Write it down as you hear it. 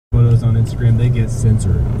on Instagram, they get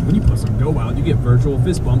censored. When you post on Go Wild, you get virtual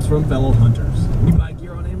fist bumps from fellow hunters. When you buy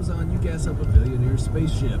gear on Amazon, you gas up a billionaire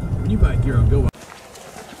spaceship. When you buy gear on Go Wild,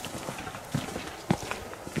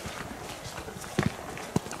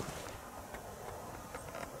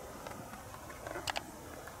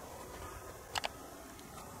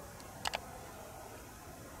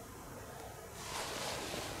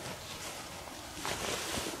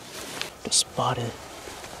 spotted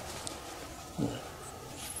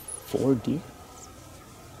 4 deer,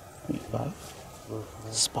 maybe 5.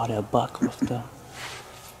 Spotted a buck with the,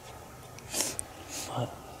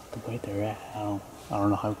 but the way they're at, I don't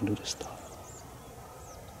know how we can do this stuff.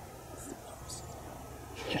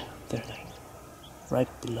 Yeah, they're like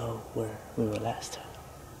right below where we were last time.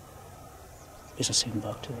 It's the same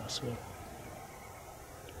buck too, I swear.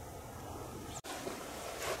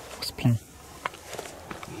 What's the plan?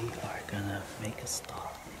 We are gonna make a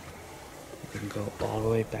stop. We're gonna go all the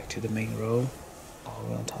way back to the main road, all the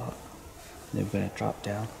way on top. Then we're gonna drop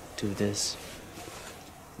down to this,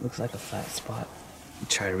 looks like a flat spot.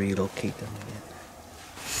 Try to relocate them again.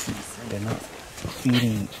 They're not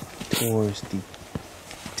feeding towards the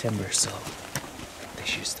timber, so they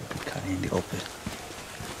should still be kind of in the open.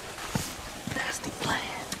 That's the plan.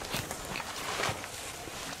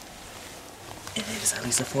 And it is at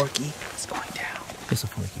least a forky. It's going down. It's a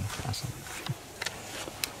forky. Awesome.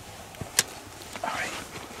 All right.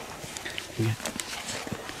 Yeah.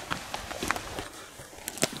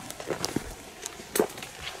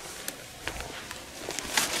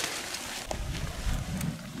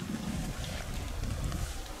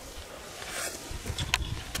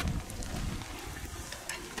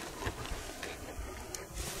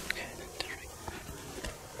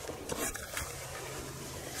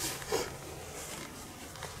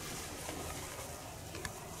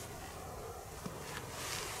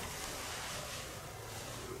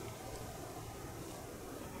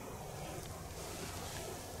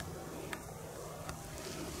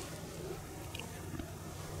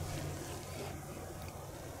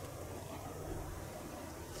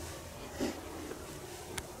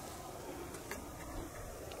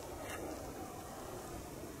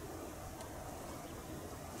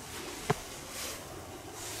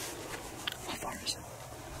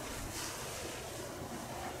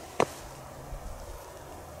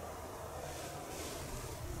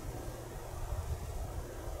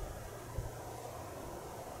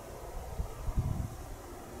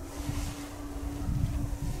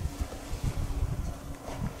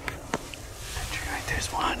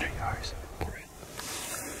 There's 100 yards.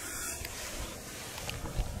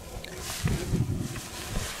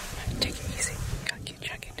 Take it easy. Gotta keep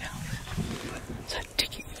checking down. So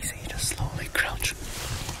take it easy. Just slowly crouch.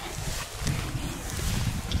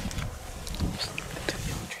 The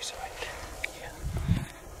yellow trees are right there. Yeah.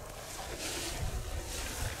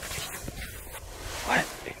 What?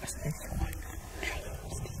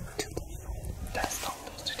 That's not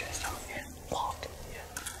those two days down here. Blocked. Yeah.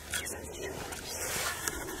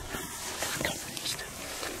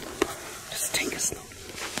 Just take it slow.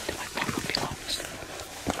 They might walk up behind us.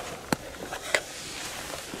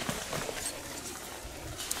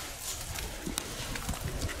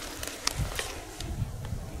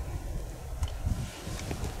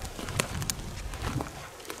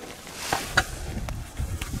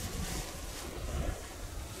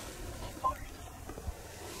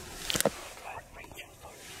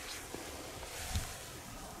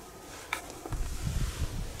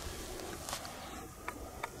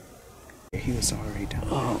 He was already down there.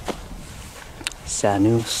 Oh, sad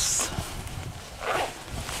news.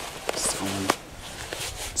 Someone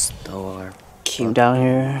stole our came down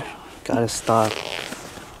here, got us stopped.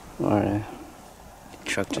 Or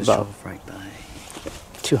truck just drove right by.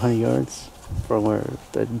 200 yards from where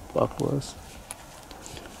the buck was.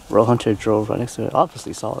 Road hunter drove right next to it.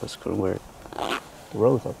 Obviously saw us from where the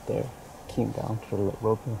road's up there. Came down to the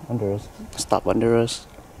road under us. Stopped under us.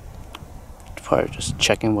 Probably just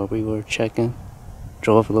checking what we were checking.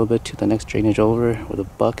 Drove a little bit to the next drainage over with a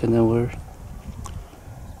buck, and then we're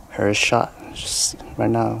heard a shot. Just right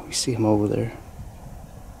now we see him over there.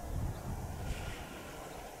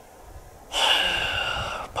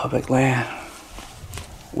 Public land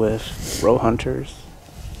with road hunters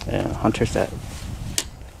and hunters that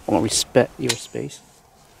won't respect your space.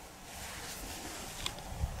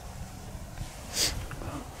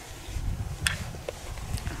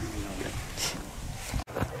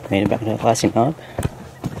 Made it back to the glassing up.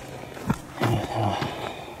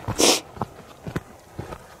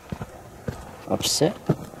 Upset.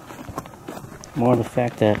 More the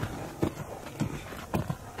fact that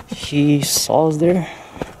he saw us there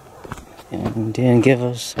and didn't give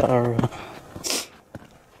us our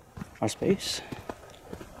space.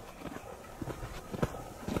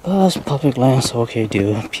 But it's public land, so okay,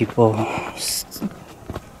 do people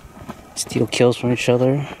steal kills from each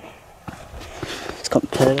other? It's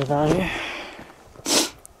competitive out here.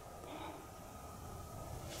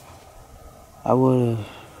 I would have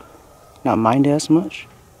not minded as much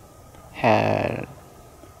had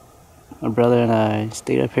my brother and I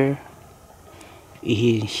stayed up here.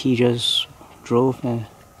 He just drove and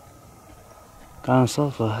got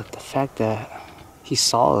himself. But the fact that he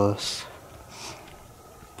saw us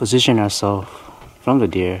position ourselves from the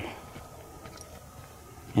deer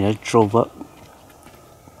and it drove up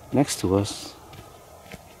next to us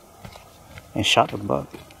and shot the buck.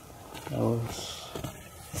 That was,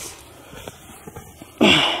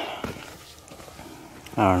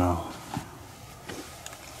 I don't know.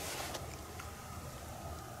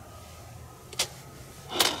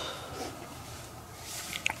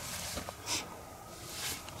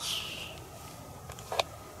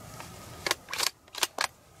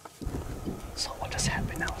 So what just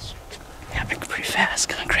happened now? It's happening pretty fast,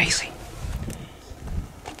 kind of crazy.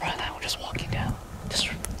 My brother and I were just walking down this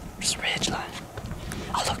ridge line.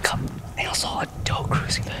 I look up and I saw a doe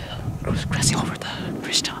crossing over the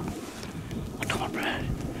ridge top. I told my brother,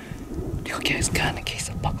 he'll get his gun in case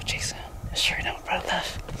the buck was chasing him. And sure enough, my brother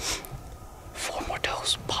left. 4 more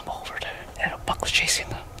does pop over there and a buck was chasing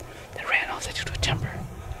them. They ran off into the timber.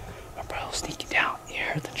 My brother was sneaking down. He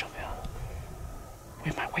heard them jump out.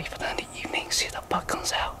 We might wait for them in the evening, see if the buck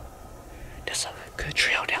comes out. There's a good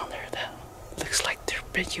trail down there that looks like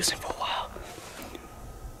they've been using for a while.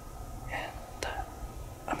 And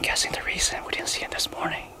I'm guessing the reason we didn't see it this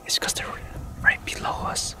morning is because they're right below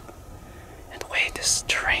us. And the way this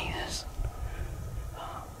terrain is,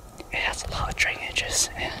 it has a lot of drainages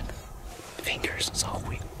and fingers, and so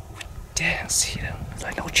we didn't see them. There's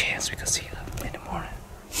like no chance we could see them in the morning.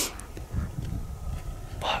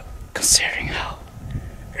 But considering how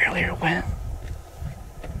earlier went,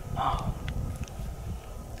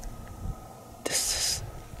 this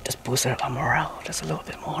boosted our morale just a little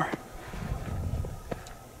bit more.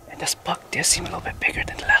 And this buck did seem a little bit bigger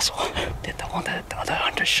than the last one, than the one that the other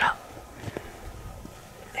hunter shot.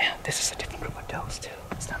 Yeah, this is a different group of does too.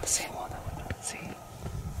 It's not the same one that we're not seeing.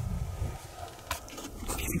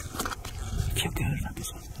 I feel good about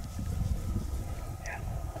this one. Yeah.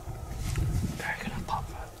 They're gonna pop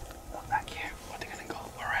up back here, or they're gonna go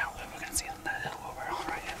around. We're gonna see that hill where we're on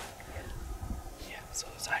right now. Yeah, so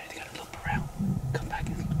it's either they're gonna loop around, come back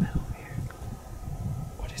into the middle here,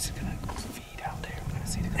 or they're just gonna go feed out there. We're gonna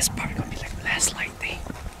see. It's probably gonna be like a landslide thing.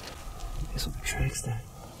 There's some tracks that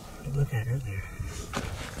we looked at earlier.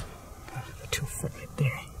 The 2 foot right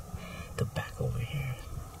there. The back over here.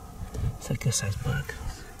 It's like a good sized buck.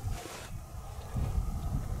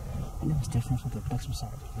 I know it's different from the bucks we saw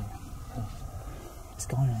before. It's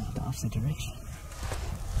going in the opposite direction.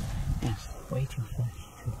 Yeah, it's way too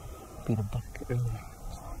fast to be the buck earlier.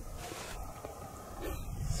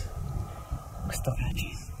 We're still got a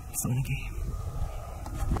chance. It's in the game.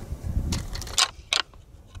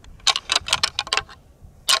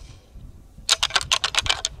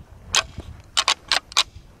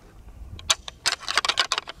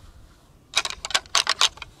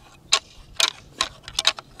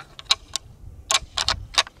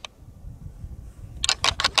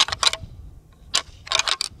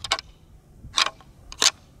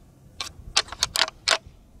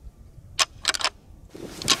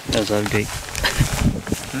 That was an update.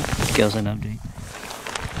 That was an update.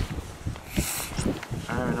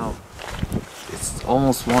 I don't know. It's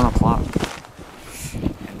almost 1 o'clock.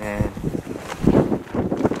 And then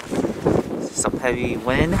some heavy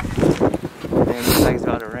wind. And it looks like it's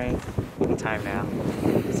about to rain anytime now.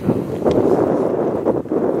 So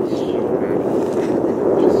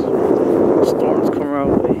Storms coming our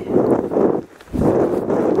way.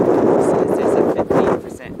 since there's a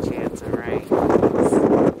 15% chance of rain,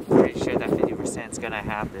 I'm pretty sure that 50% is gonna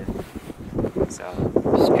happen. So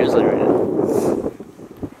It's drizzling right now.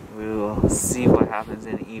 we will see what happens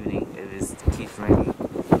in the evening if it keeps raining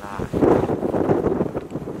or not.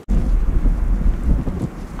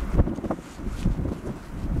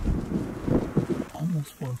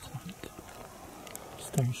 Almost 4 o'clock.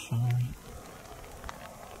 Started showering.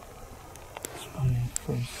 It's probably the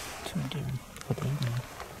first 2 deer for the evening.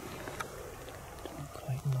 Don't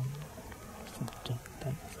quite know. That's a duck.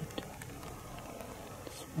 That's a duck.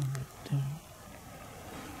 This one right there.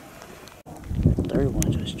 The third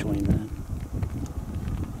one just joined that.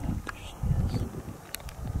 There she is.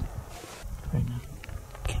 Right now,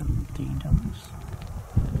 counting $3.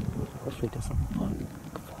 Hopefully it doesn't fall.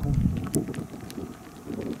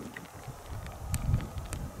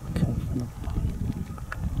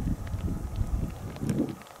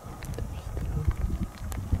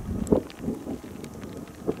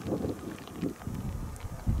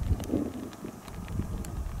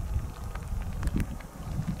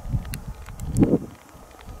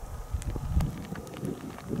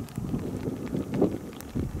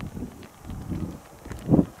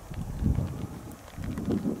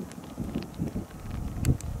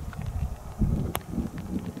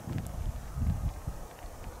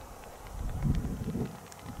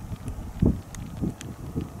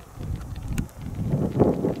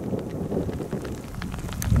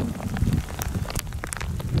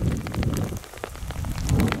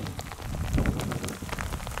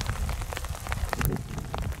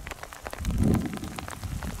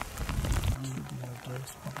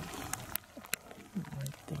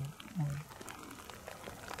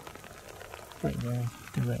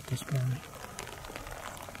 They're right this morning.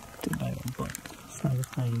 Did buy a buck. It's not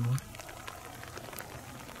looking anymore.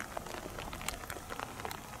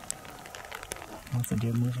 What's the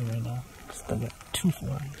deer moving right now? Still got 2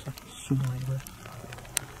 flies. So super labor.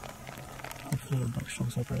 Hopefully a buck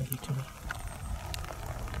shows up early too.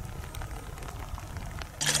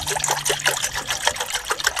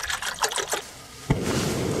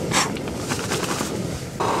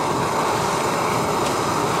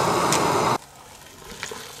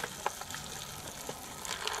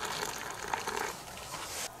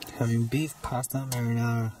 Having beef, pasta,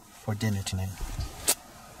 marinara for dinner tonight.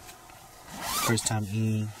 First time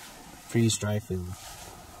eating freeze-dried food.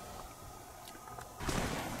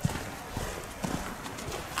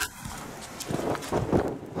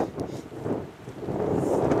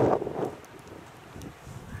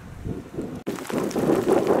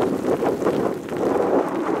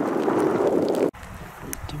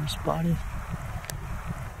 Deer spotted.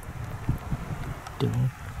 Doe.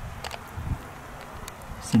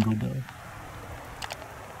 Single doe.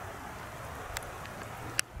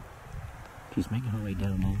 She's making her way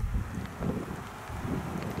down now.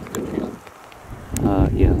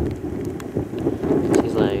 Yeah.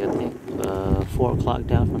 She's like, I think, 4 o'clock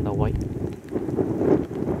down from the white.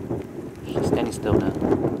 She's standing still now.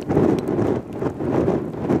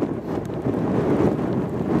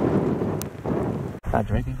 Not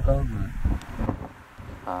drinking club,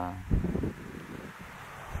 but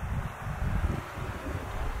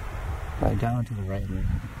right down to the right there.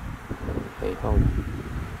 Hey, hold on.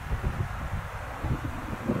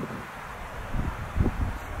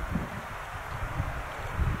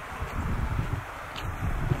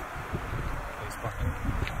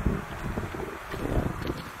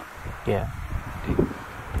 Yeah.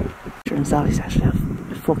 Turns out he's actually a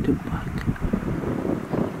forked buck.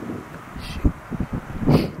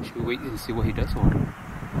 Should we wait and see what he does or?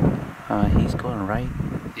 He's going right.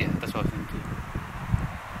 Yeah, that's what I was thinking too.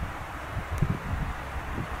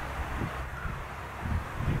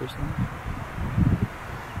 Here's one.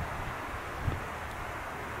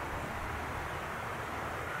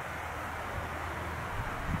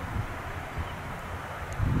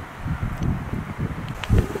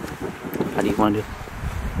 How do you want to do?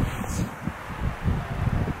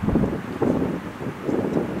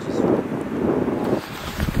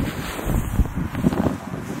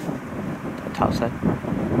 Top side.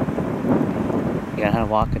 You gotta have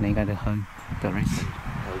to walk and then you gotta hug the right side.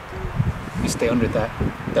 You stay under that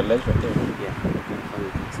ledge right there. Yeah.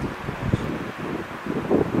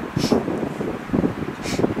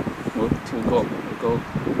 We'll go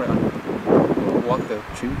right on. We'll walk the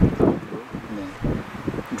tree and then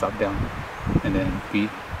drop down and then be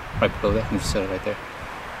right below that and just set it right there.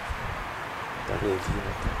 That is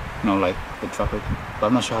right there. No, like the drop it. But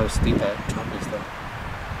I'm not sure how steep that drop is though.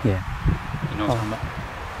 Yeah. You know what I'm talking about?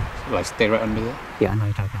 So, like stay right under there. Yeah, I know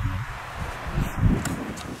you're talking about.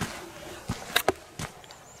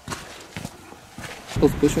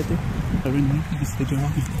 Those bush right there. Right in there. You can stay there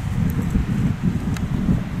walking.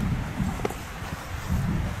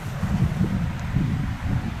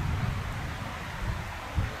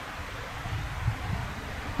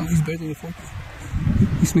 Oh, he's better than the fork.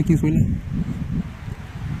 He's making his way left.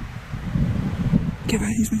 Get back,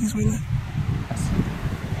 he's making his way left.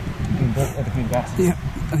 At the green grass. Yeah.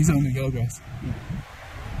 Oh, he's on the yellow grass. Yeah.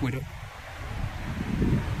 Wait up.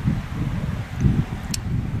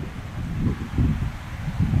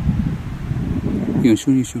 You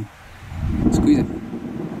shoot. Squeeze it.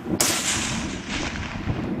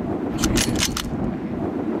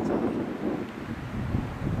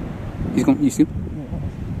 He's going, you see him?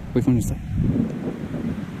 Wait from this side.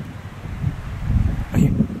 Right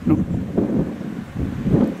here. No.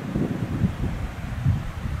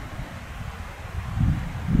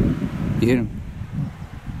 You hit him.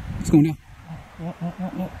 He's going down.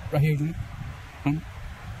 No. Right here, Junior.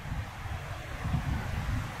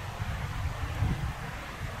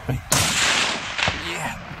 Right.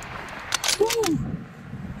 Yeah. Woo.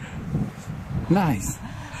 Nice.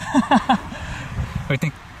 I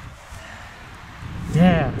think.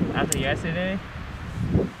 Yeah. After yesterday.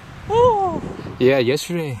 Woo! Yeah,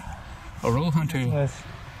 yesterday, a roll hunter. Was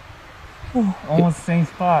almost the same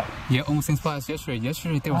spot. Yeah, almost same spot as yesterday.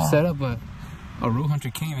 Yesterday they were set up, but a roll hunter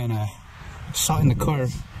came and shot in the car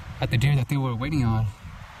at the deer that they were waiting on.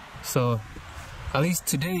 So, at least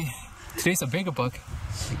today's a bigger buck.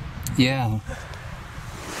 Yeah.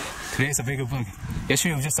 Today's a bigger buck.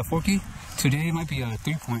 Yesterday was just a forky. Today might be a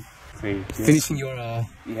 3-point. Finishing your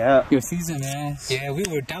season, man. Yeah, we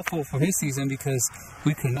were doubtful for his season because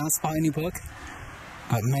we could not spot any buck.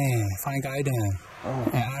 But man, fine guy then. Oh.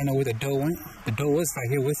 And I don't know where the doe went. The doe was right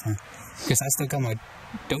here with him. Because I still got my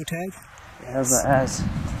doe tag. Yeah, that's what I asked.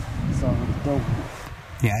 It's all dope.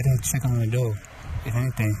 Yeah, I didn't check on the doe, if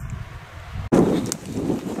anything.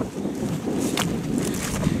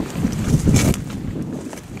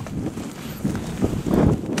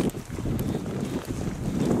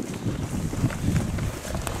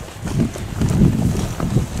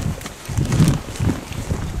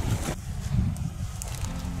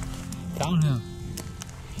 Found him.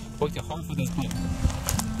 Worked hard for this book.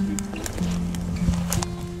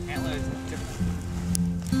 Antlers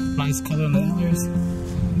different. Nice color on the antlers.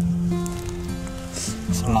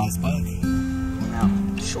 It's a nice buck. Now,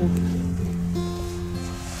 shoulder.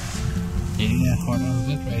 Yeah, hard on the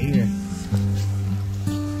book right here.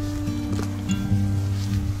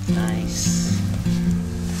 Nice.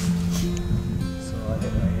 So I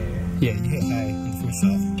hit right here. Yeah, you hit high on the first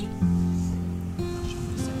shot.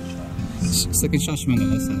 Second shot should be on the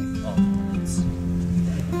left side.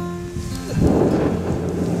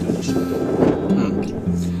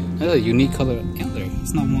 That's a unique color antler.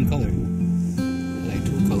 It's not one color. Like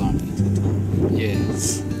two color on it. Yeah.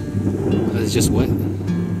 It's just wet.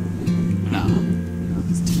 No.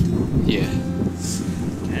 Yeah.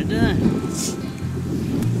 Got it done.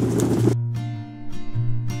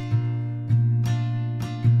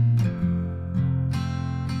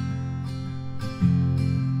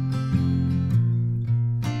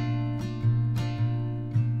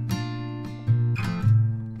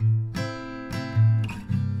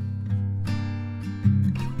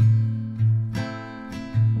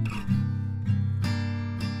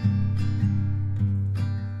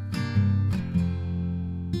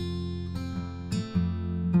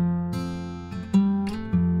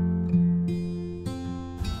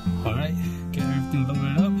 Alright, get everything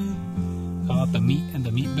loaded up. Got out the meat and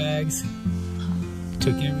the meat bags.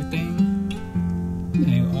 Took everything.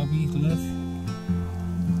 And it will all be left.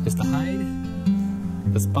 It's the hide,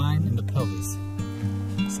 the spine, and the pelvis.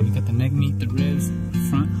 So we got the neck meat, the ribs,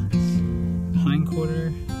 front, hind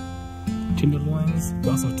quarter, tenderloins.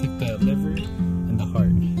 We also took the liver and the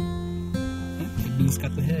heart. The dude's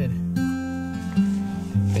got the head.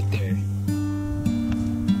 Right there.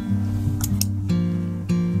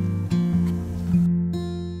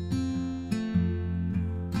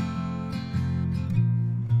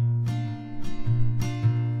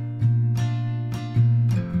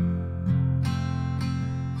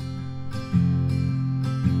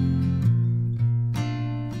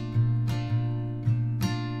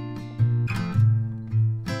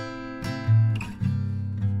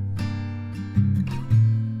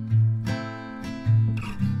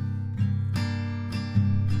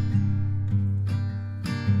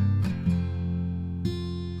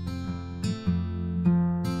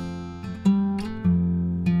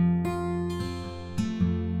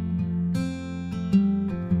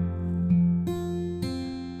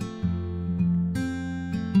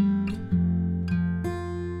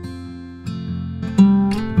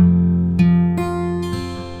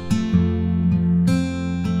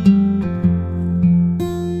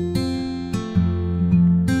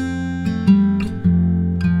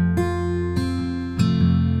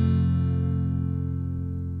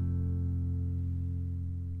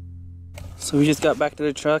 So we just got back to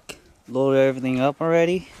the truck, loaded everything up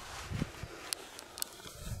already.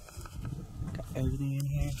 Got everything in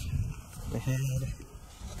here. The head,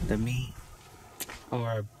 the meat, all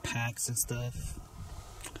our packs and stuff.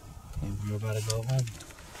 And we're about to go home.